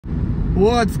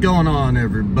What's going on,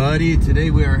 everybody?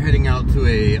 Today we are heading out to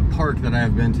a park that I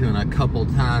have been to a couple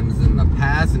times in the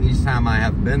past, and each time I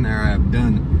have been there I have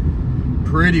done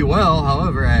pretty well.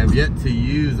 However, I have yet to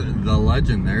use the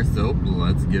Legend there, so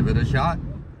let's give it a shot.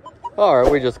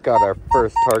 Alright, we just got our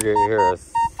first target here, a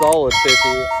solid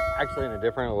 50, actually in a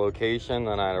different location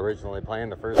than I had originally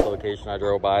planned. The first location I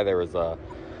drove by, there was a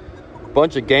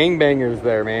bunch of gangbangers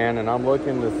there, man, and I'm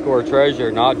looking to score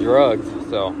treasure, not drugs.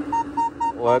 So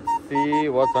let's see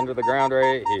what's under the ground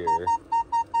right here.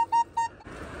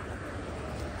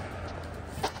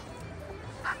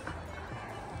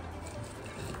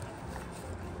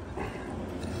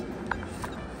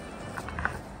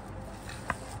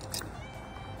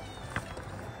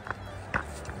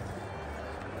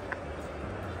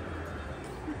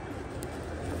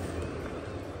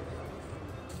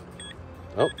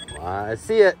 Oh, I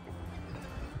see it.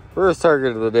 First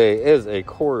target of the day is a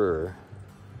quarter.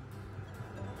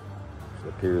 It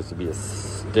appears to be a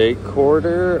steak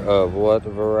quarter. Of what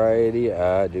variety,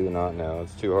 I do not know.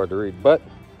 It's too hard to read, but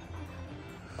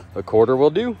a quarter will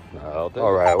do. All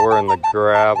right, we're in the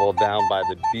gravel down by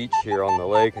the beach here on the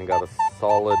lake and got a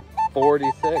solid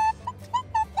 46.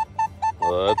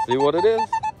 Let's see what it is.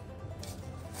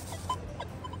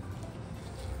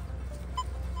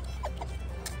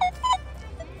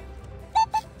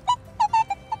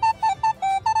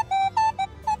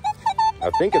 I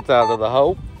think it's out of the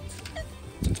hole.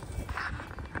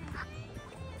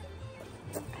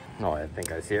 Oh, I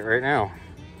think I see it right now.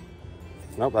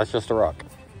 Nope, that's just a rock.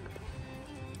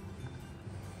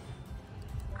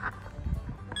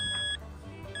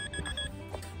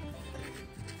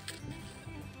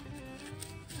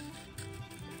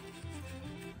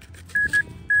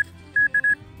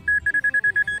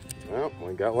 Well,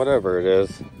 we got whatever it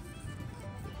is.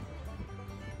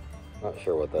 Not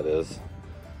sure what that is.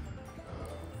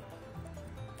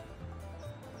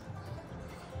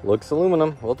 Looks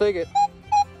aluminum. We'll take it.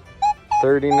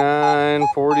 39,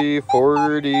 40,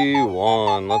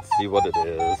 41. Let's see what it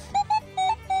is.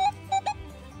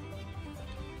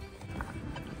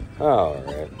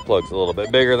 Alright. Plug's a little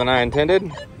bit bigger than I intended.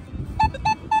 And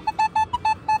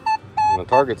the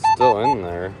target's still in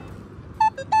there.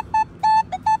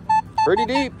 Pretty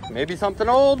deep. Maybe something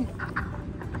old.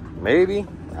 Maybe.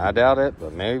 I doubt it,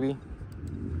 but maybe.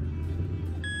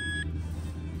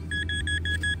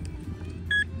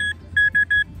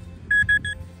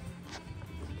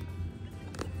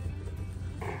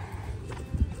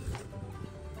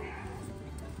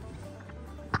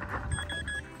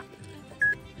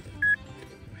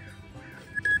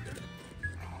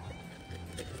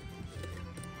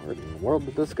 Where in the world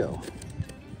did this go?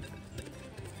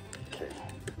 Okay.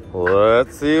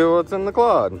 Let's see what's in the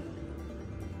Clad.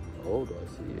 Oh, do I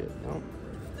see it? No.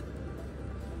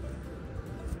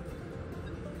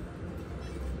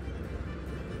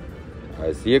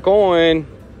 I see a coin.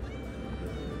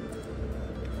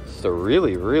 It's a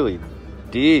really, really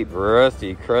deep,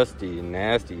 rusty, crusty,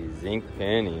 nasty zinc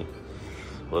penny.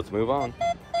 Let's move on.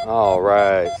 All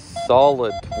right,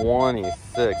 solid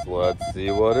 26. Let's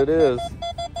see what it is.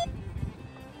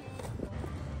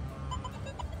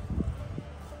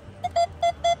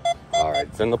 All right,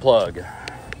 it's in the plug.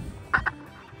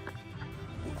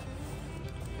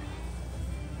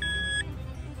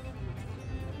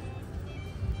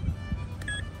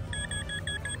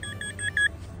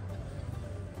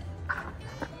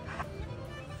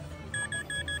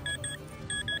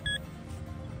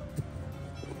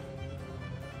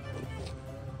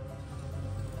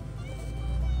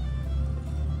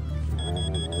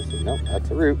 Nope, that's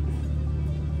a root.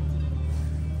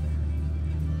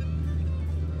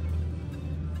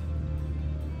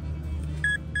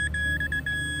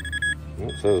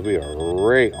 It says we are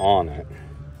right on it.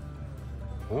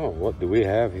 Oh, what do we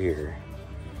have here?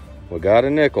 We got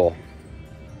a nickel.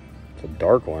 It's a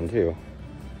dark one too.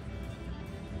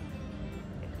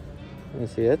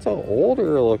 Let's see, it's an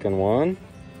older looking one.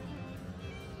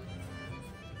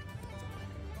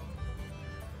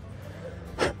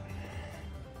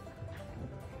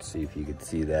 See if you could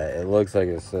see that. It looks like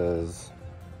it says,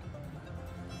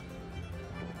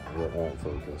 it won't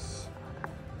focus.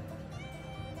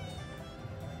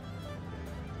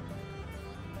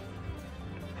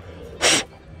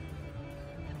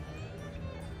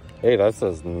 Hey, that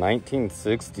says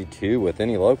 1962 with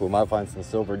any luck. We might find some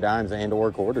silver dimes and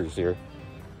or quarters here.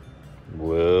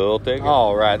 We'll take it.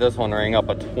 All right, this one rang up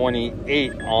a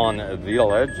 28 on the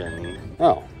Legend.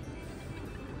 Oh.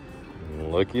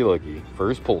 Looky, looky.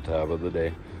 First pull tab of the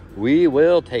day. We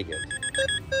will take it.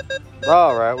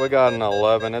 All right, we got an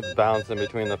 11. It's bouncing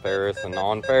between the Ferris and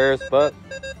non-Ferris, but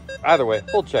either way,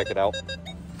 we'll check it out.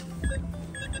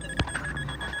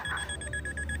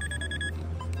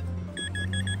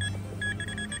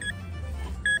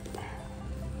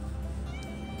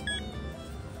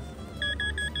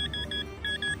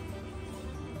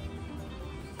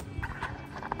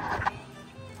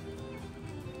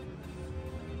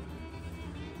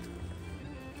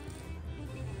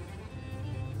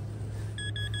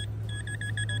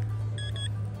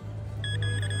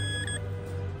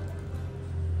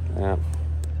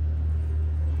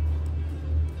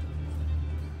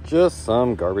 Just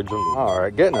some garbage. All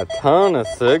right, getting a ton of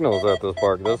signals at this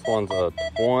park. This one's a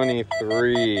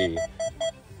 23.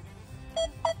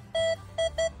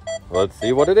 Let's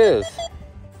see what it is.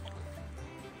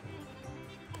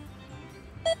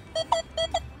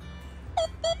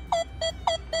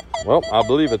 Well, I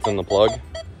believe it's in the plug.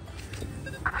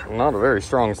 Not a very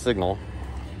strong signal.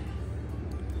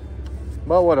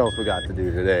 But what else we got to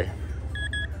do today?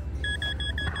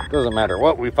 Doesn't matter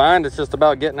what we find, it's just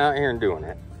about getting out here and doing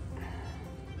it.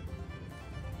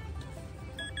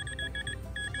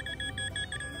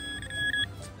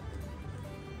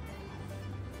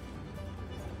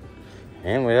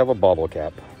 And we have a bottle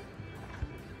cap.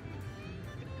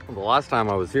 The last time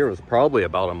I was here was probably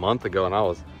about a month ago, and I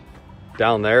was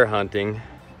down there hunting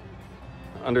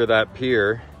under that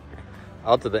pier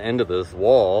out to the end of this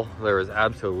wall. There was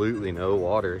absolutely no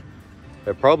water.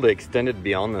 It probably extended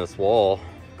beyond this wall.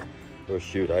 Oh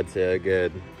shoot, I'd say a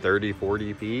good 30,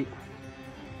 40 feet.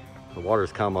 The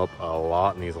water's come up a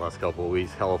lot in these last couple of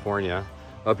weeks. California,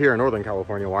 up here in Northern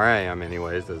California, where I am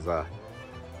anyways, is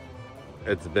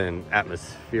it's been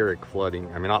atmospheric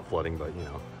flooding. I mean, not flooding, but you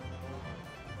know,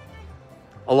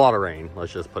 a lot of rain.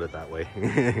 Let's just put it that way.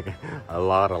 a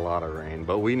lot of rain,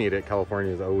 but we need it.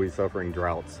 California is always suffering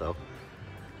droughts, so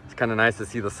it's kind of nice to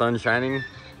see the sun shining.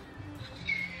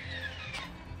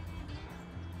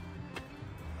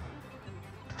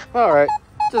 All right,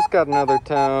 just got another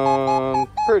tone.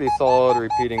 Pretty solid,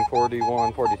 repeating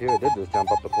 41, 42. I did just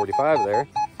jump up to 45 there.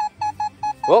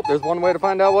 Well, there's one way to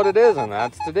find out what it is, and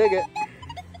that's to dig it.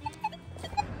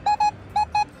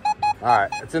 All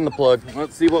right, it's in the plug.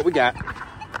 Let's see what we got.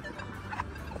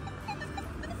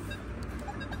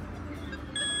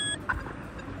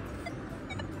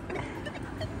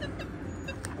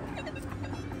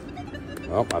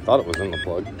 Well, I thought it was in the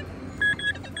plug.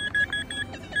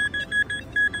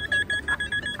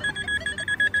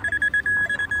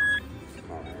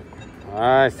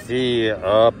 I see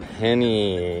a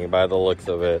penny by the looks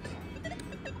of it.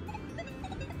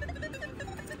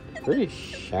 Pretty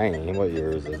shiny. What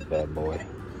year is this bad boy?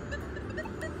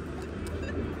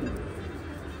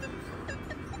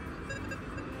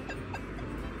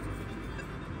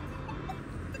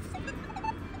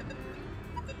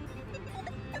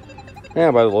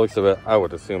 Yeah, by the looks of it, I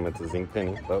would assume it's a zinc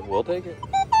penny, but we'll take it.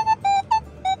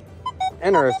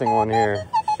 Interesting one here.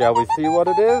 Shall we see what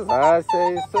it is? I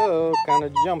say so. Kind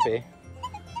of jumpy.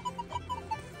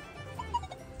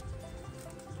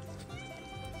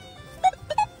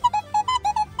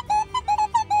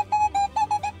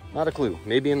 Not a clue.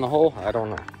 Maybe in the hole? I don't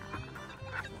know.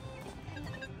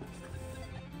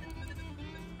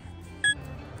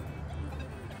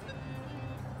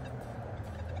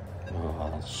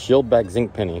 Shieldback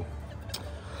zinc penny.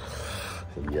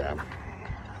 Yeah.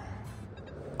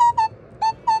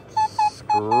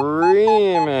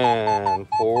 Screaming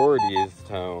 40s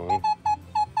tone.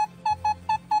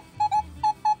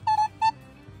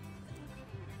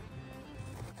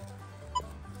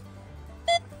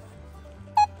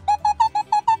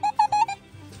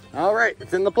 All right,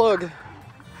 it's in the plug.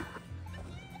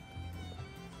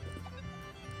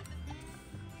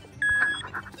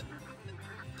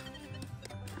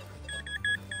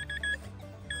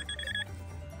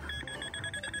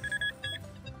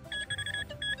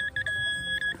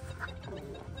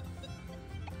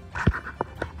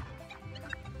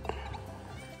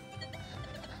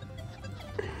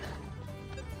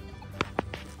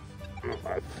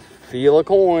 I feel a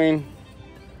coin.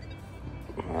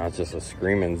 That's just a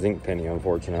screaming zinc penny,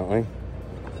 unfortunately.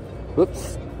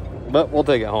 Whoops. But we'll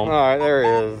take it home. All right, there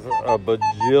is a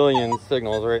bajillion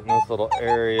signals right in this little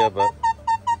area, but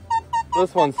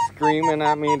this one's screaming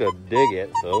at me to dig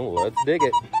it, so let's dig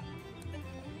it.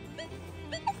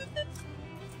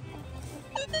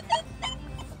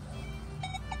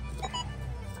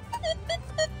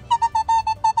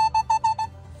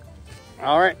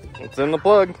 All right, it's in the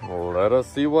plug. Let us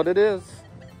see what it is.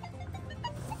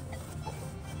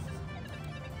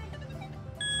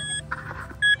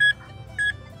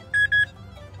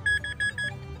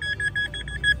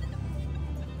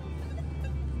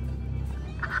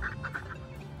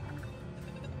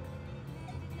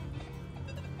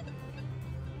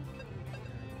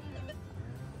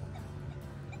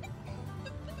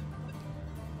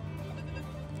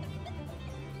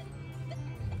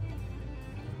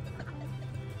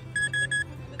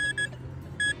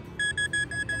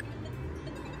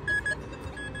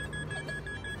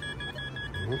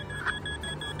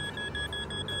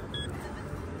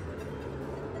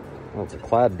 Well, it's a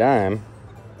Clad dime.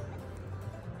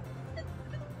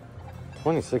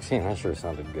 2016, that sure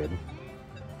sounded good.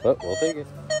 But we'll take it.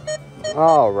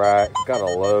 All right, got a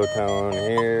low tone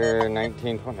here,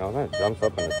 1920. Oh, that jumps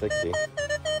up into 60.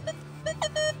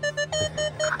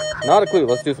 Not a clue.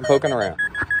 Let's do some poking around.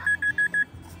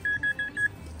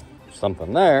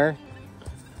 Something there.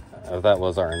 If that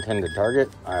was our intended target,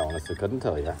 I honestly couldn't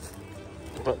tell you.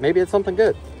 But maybe it's something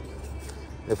good.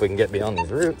 If we can get beyond these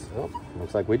roots. Well,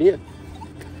 looks like we did.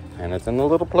 And it's in the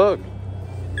little plug.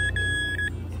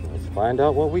 Let's find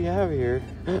out what we have here.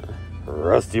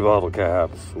 Rusty bottle cap,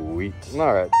 sweet.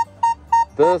 All right,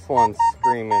 this one's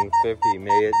screaming 50.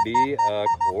 May it be a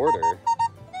quarter?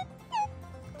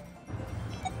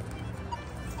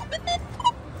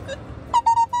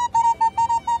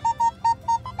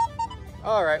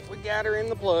 All right, we got her in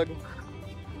the plug.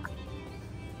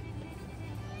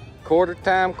 Quarter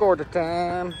time, quarter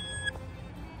time.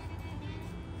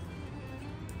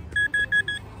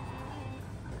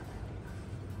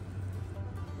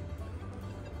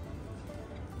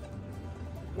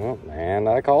 Oh, and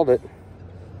I called it.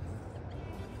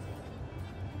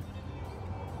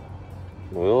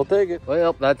 We'll take it.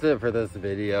 Well, that's it for this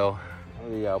video.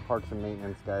 The Parks and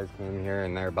Maintenance guys came here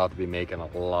and they're about to be making a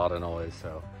lot of noise,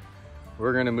 so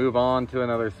we're gonna move on to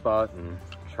another spot and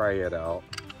try it out.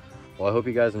 Well, I hope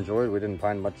you guys enjoyed. We didn't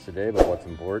find much today, but what's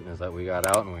important is that we got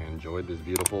out and we enjoyed this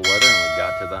beautiful weather and we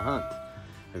got to the hunt.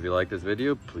 If you like this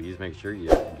video, please make sure you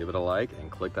give it a like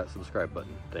and click that subscribe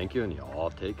button. Thank you, and you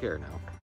all take care now.